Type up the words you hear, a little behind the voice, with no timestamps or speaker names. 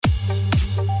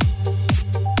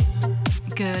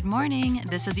Good morning.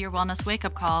 This is your Wellness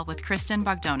Wake-Up Call with Kristen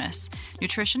Bogdonis,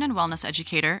 nutrition and wellness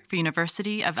educator for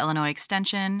University of Illinois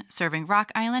Extension, serving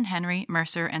Rock Island, Henry,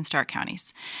 Mercer, and Stark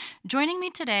counties. Joining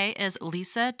me today is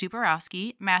Lisa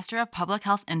Duborowski, Master of Public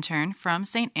Health intern from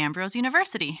St. Ambrose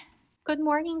University. Good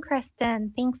morning,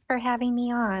 Kristen. Thanks for having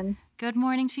me on. Good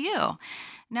morning to you.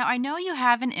 Now, I know you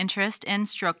have an interest in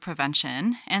stroke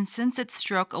prevention, and since it's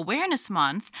Stroke Awareness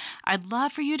Month, I'd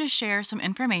love for you to share some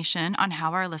information on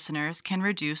how our listeners can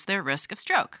reduce their risk of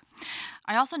stroke.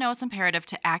 I also know it's imperative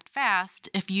to act fast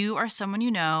if you or someone you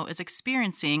know is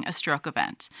experiencing a stroke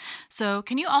event. So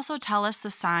can you also tell us the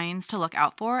signs to look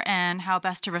out for and how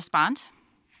best to respond?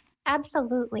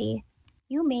 Absolutely.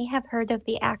 You may have heard of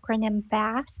the acronym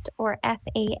FAST or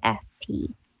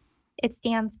FAST. It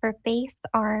stands for face,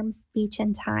 arm, speech,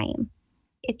 and time.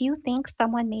 If you think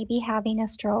someone may be having a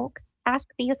stroke, ask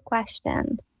these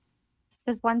questions.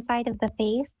 Does one side of the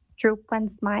face droop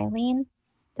when smiling?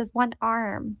 Does one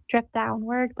arm drip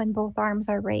downward when both arms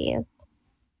are raised?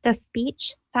 Does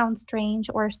speech sound strange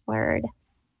or slurred?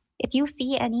 If you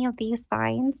see any of these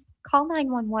signs, call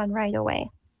 911 right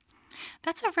away.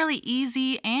 That's a really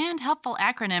easy and helpful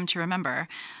acronym to remember.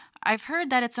 I've heard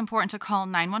that it's important to call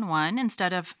 911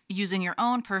 instead of using your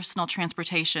own personal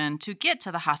transportation to get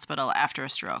to the hospital after a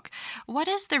stroke. What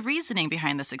is the reasoning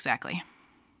behind this exactly?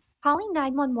 Calling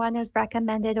 911 is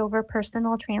recommended over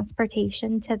personal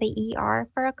transportation to the ER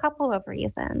for a couple of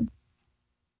reasons.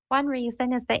 One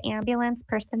reason is that ambulance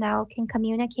personnel can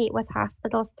communicate with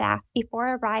hospital staff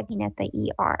before arriving at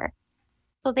the ER,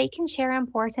 so they can share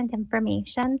important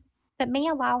information that may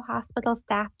allow hospital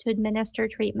staff to administer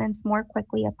treatments more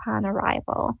quickly upon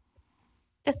arrival.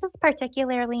 This is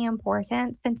particularly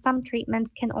important since some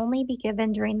treatments can only be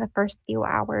given during the first few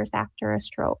hours after a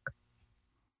stroke.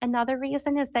 Another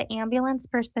reason is that ambulance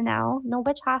personnel know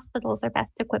which hospitals are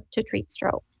best equipped to treat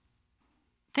stroke.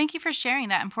 Thank you for sharing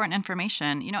that important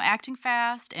information. Acting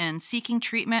fast and seeking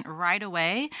treatment right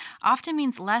away often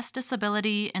means less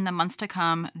disability in the months to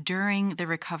come during the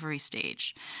recovery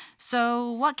stage.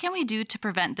 So, what can we do to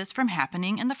prevent this from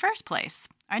happening in the first place?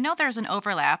 I know there's an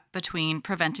overlap between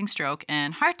preventing stroke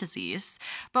and heart disease,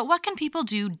 but what can people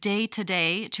do day to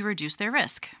day to reduce their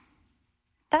risk?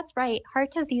 That's right.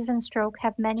 Heart disease and stroke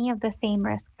have many of the same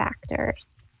risk factors.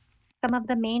 Some of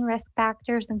the main risk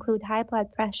factors include high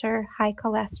blood pressure, high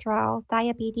cholesterol,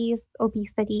 diabetes,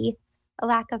 obesity, a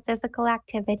lack of physical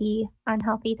activity,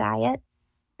 unhealthy diet,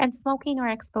 and smoking or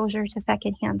exposure to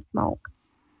secondhand smoke.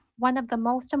 One of the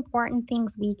most important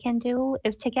things we can do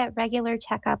is to get regular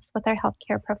checkups with our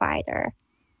healthcare provider.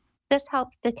 This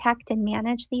helps detect and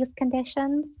manage these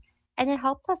conditions, and it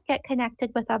helps us get connected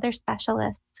with other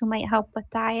specialists who might help with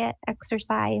diet,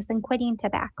 exercise, and quitting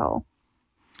tobacco.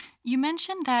 You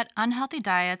mentioned that unhealthy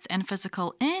diets and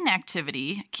physical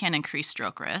inactivity can increase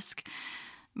stroke risk.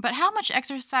 But how much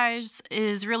exercise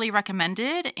is really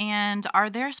recommended, and are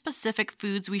there specific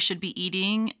foods we should be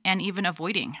eating and even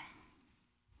avoiding?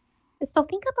 So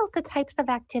think about the types of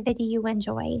activity you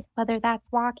enjoy, whether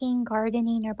that's walking,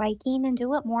 gardening, or biking, and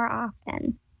do it more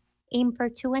often. Aim for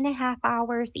 2.5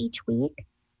 hours each week,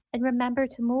 and remember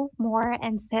to move more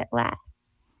and sit less.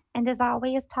 And as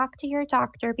always, talk to your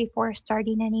doctor before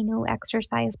starting any new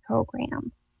exercise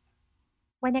program.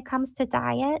 When it comes to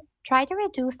diet, try to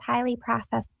reduce highly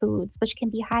processed foods, which can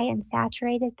be high in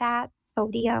saturated fat,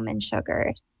 sodium, and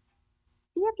sugars.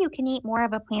 See if you can eat more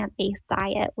of a plant-based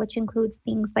diet, which includes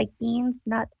things like beans,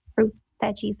 nuts, fruits,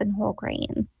 veggies, and whole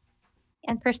grains.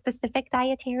 And for specific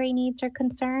dietary needs or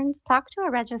concerns, talk to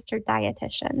a registered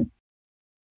dietitian.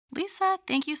 Lisa,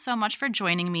 thank you so much for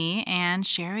joining me and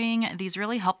sharing these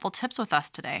really helpful tips with us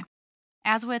today.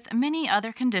 As with many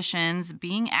other conditions,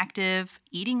 being active,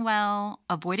 eating well,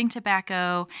 avoiding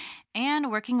tobacco,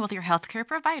 and working with your healthcare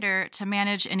provider to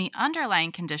manage any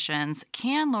underlying conditions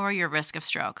can lower your risk of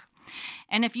stroke.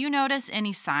 And if you notice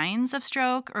any signs of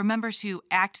stroke, remember to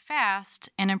act fast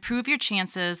and improve your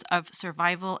chances of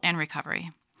survival and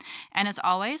recovery. And as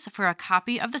always, for a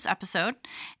copy of this episode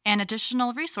and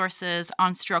additional resources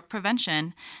on stroke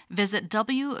prevention, visit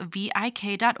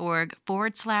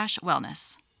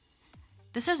wvik.org/wellness.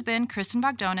 This has been Kristen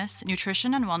Bogdonis,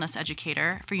 nutrition and wellness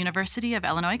educator for University of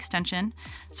Illinois Extension,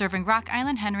 serving Rock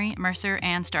Island, Henry, Mercer,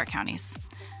 and Stark counties.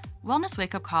 Wellness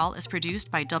Wake Up Call is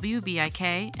produced by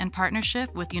WVIK in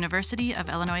partnership with University of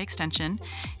Illinois Extension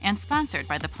and sponsored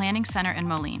by the Planning Center in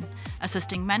Moline,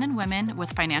 assisting men and women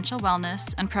with financial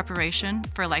wellness and preparation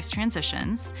for life's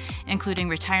transitions, including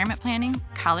retirement planning,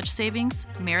 college savings,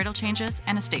 marital changes,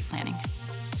 and estate planning.